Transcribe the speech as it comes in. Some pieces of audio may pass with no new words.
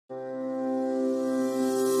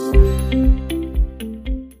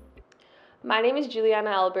My name is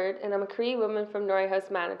Julianna Albert, and I'm a Cree woman from Norrie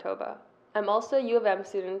House, Manitoba. I'm also a U of M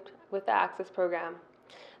student with the Access program.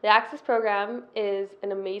 The Access program is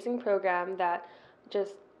an amazing program that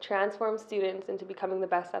just transforms students into becoming the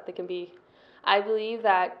best that they can be. I believe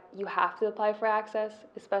that you have to apply for Access,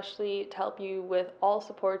 especially to help you with all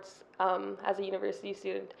supports as a university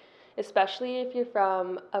student, especially if you're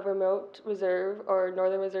from a remote reserve or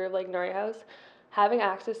northern reserve like Norrie House. Having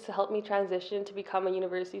Access to help me transition to become a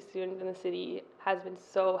university student in the city has been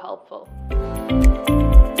so helpful.